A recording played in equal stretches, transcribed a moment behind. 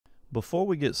Before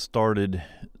we get started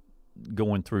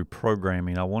going through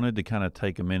programming, I wanted to kind of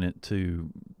take a minute to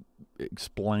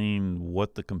explain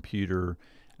what the computer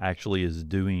actually is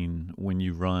doing when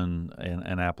you run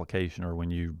an application or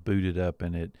when you boot it up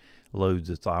and it loads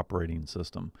its operating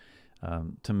system.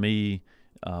 To me,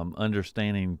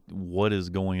 understanding what is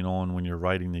going on when you're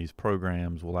writing these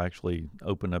programs will actually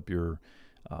open up your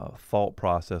thought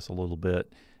process a little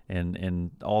bit,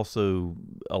 and also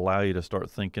allow you to start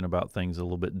thinking about things a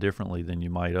little bit differently than you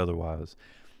might otherwise.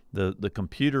 The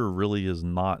computer really is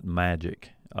not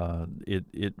magic.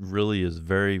 It really is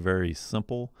very, very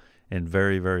simple and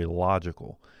very, very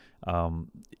logical.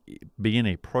 Being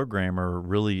a programmer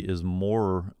really is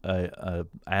more a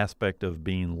aspect of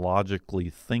being logically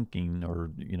thinking,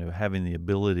 or having the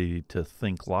ability to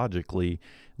think logically,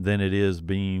 than it is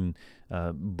being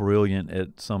brilliant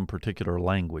at some particular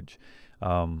language.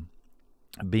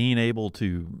 Being able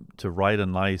to write a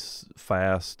nice,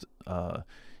 fast,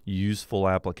 useful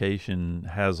application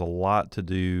has a lot to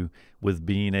do with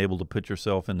being able to put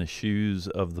yourself in the shoes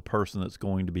of the person that's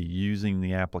going to be using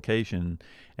the application,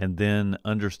 and then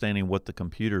understanding what the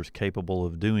computer is capable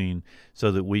of doing,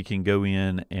 so that we can go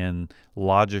in and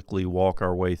logically walk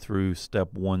our way through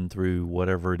step one through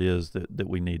whatever it is that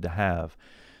we need to have.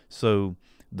 So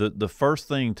the first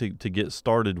thing to get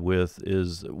started with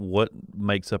is what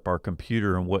makes up our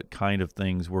computer and what kind of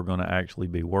things we're going to actually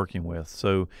be working with.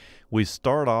 So we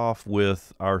start off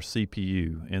with our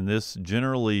CPU, and this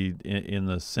generally in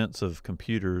the sense of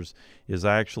computers is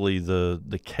actually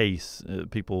the case.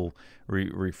 People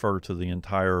refer to the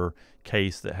entire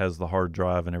case that has the hard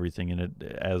drive and everything in it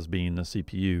as being the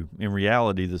CPU. In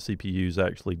reality, the CPU is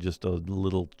actually just a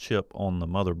little chip on the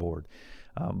motherboard.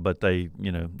 But they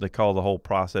call the whole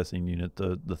processing unit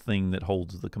the thing that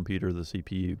holds the computer, the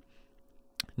CPU.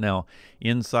 Now,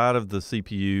 inside of the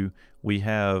CPU, we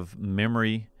have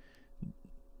memory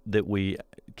that we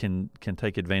can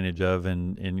take advantage of,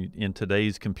 and in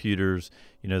today's computers,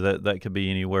 that could be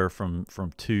anywhere from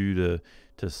 2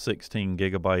 to 16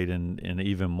 gigabyte and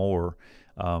even more.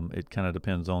 It kind of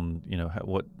depends on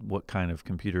what kind of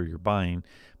computer you're buying,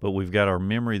 but we've got our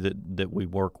memory that we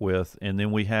work with, and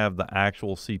then we have the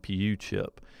actual CPU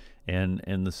chip, and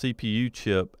the CPU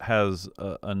chip has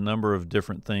a number of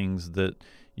different things that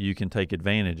you can take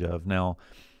advantage of. Now,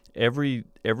 every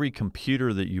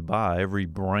computer that you buy, every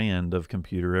brand of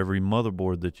computer, every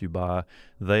motherboard that you buy,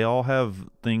 they all have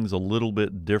things a little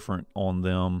bit different on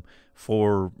them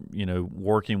for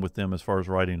working with them as far as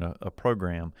writing a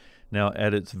program. Now,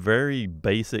 at its very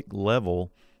basic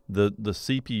level, the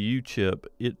CPU chip,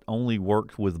 it only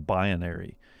works with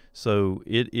binary. So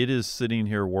it is sitting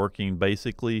here working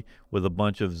basically with a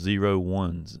bunch of zeros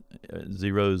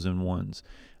and ones.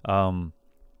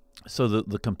 So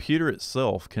the computer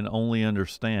itself can only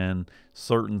understand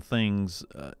certain things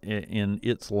in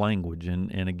its language,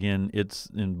 and again, it's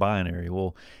in binary.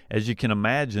 Well, as you can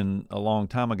imagine, a long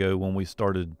time ago when we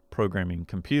started programming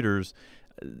computers,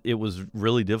 it was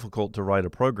really difficult to write a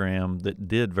program that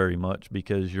did very much,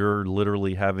 because you're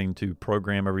literally having to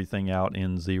program everything out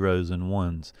in zeros and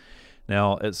ones.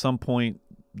 Now, at some point,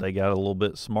 they got a little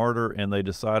bit smarter, and they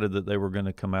decided that they were going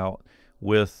to come out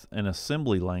with an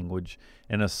assembly language.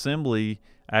 And assembly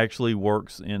actually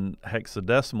works in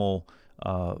hexadecimal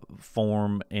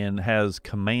form and has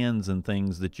commands and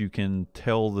things that you can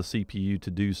tell the CPU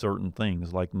to do certain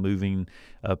things, like moving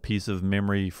a piece of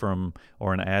memory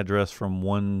or an address from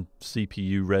one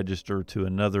CPU register to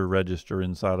another register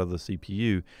inside of the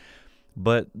CPU.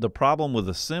 But the problem with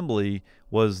assembly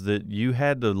was that you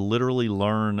had to literally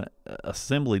learn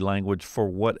assembly language for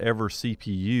whatever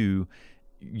CPU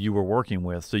you were working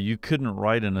with. So you couldn't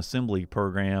write an assembly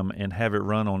program and have it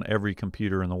run on every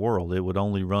computer in the world. It would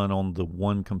only run on the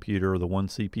one computer or the one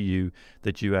CPU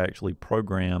that you actually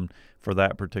programmed for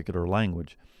that particular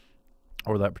language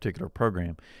or that particular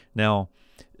program. Now,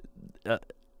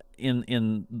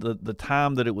 in the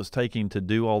time that it was taking to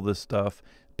do all this stuff,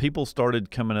 people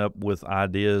started coming up with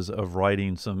ideas of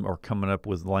writing or coming up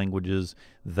with languages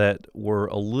that were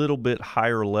a little bit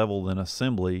higher level than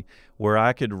assembly, where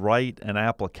I could write an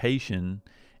application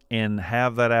and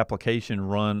have that application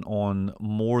run on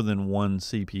more than one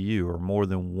CPU or more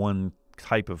than one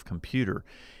type of computer.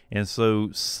 And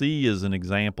so C is an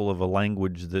example of a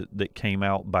language that came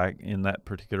out back in that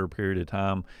particular period of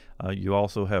time. You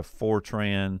also have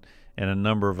Fortran and a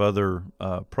number of other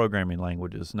programming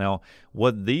languages. Now,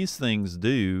 what these things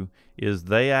do is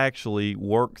they actually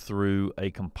work through a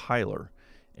compiler,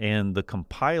 and the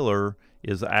compiler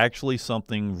is actually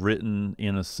something written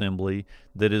in assembly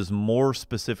that is more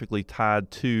specifically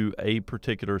tied to a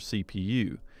particular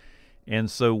CPU. And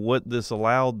so what this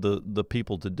allowed the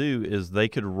people to do is they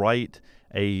could write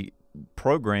a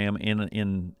program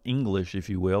in English, if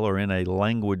you will, or in a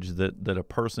language that a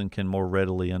person can more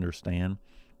readily understand.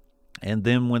 And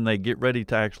then when they get ready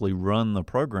to actually run the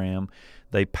program,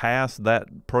 they pass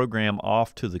that program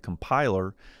off to the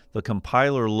compiler. The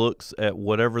compiler looks at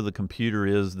whatever the computer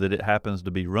is that it happens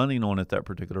to be running on at that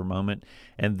particular moment,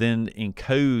 and then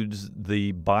encodes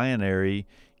the binary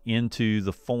into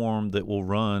the form that will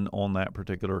run on that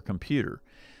particular computer.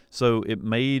 So it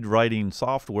made writing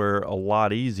software a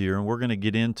lot easier, and we're going to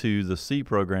get into the C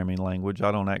programming language.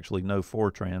 I don't actually know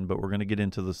Fortran, but we're going to get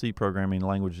into the C programming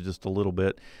language just a little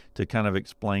bit to kind of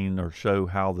explain or show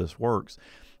how this works.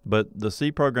 But the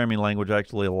C programming language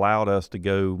actually allowed us to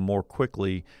go more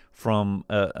quickly from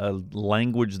a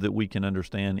language that we can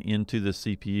understand into the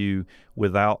CPU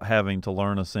without having to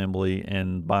learn assembly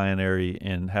and binary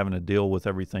and having to deal with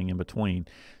everything in between.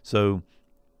 So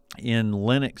in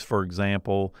Linux, for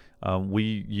example,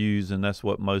 we use, and that's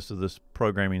what most of this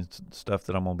programming stuff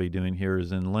that I'm going to be doing here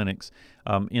is in Linux.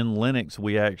 In Linux,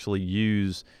 we actually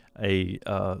use the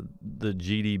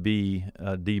GDB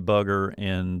debugger,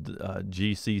 and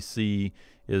GCC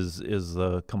is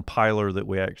the compiler that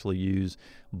we actually use.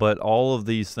 But all of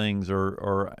these things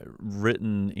are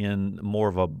written in more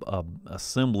of a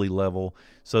assembly level,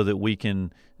 so that we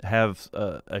can have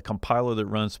a compiler that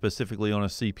runs specifically on a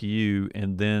CPU,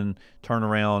 and then turn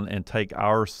around and take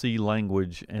our C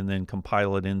language and then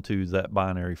compile it into that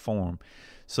binary form.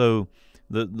 So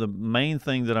the main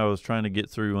thing that I was trying to get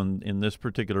through in this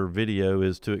particular video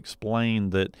is to explain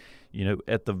that, you know,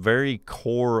 at the very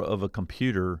core of a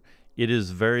computer, it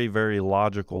is very, very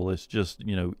logical. It's just,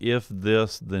 you know, if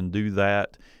this, then do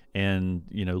that, and,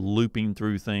 you know, looping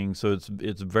through things. So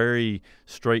it's very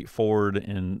straightforward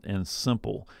and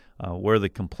simple. Where the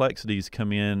complexities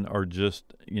come in are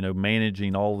just, you know,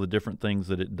 managing all the different things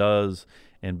that it does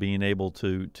and being able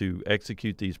to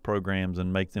execute these programs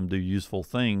and make them do useful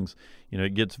things. You know,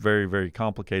 it gets very, very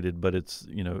complicated, but it's,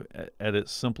 you know, at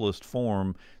its simplest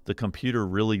form, the computer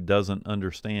really doesn't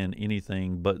understand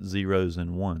anything but zeros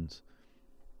and ones.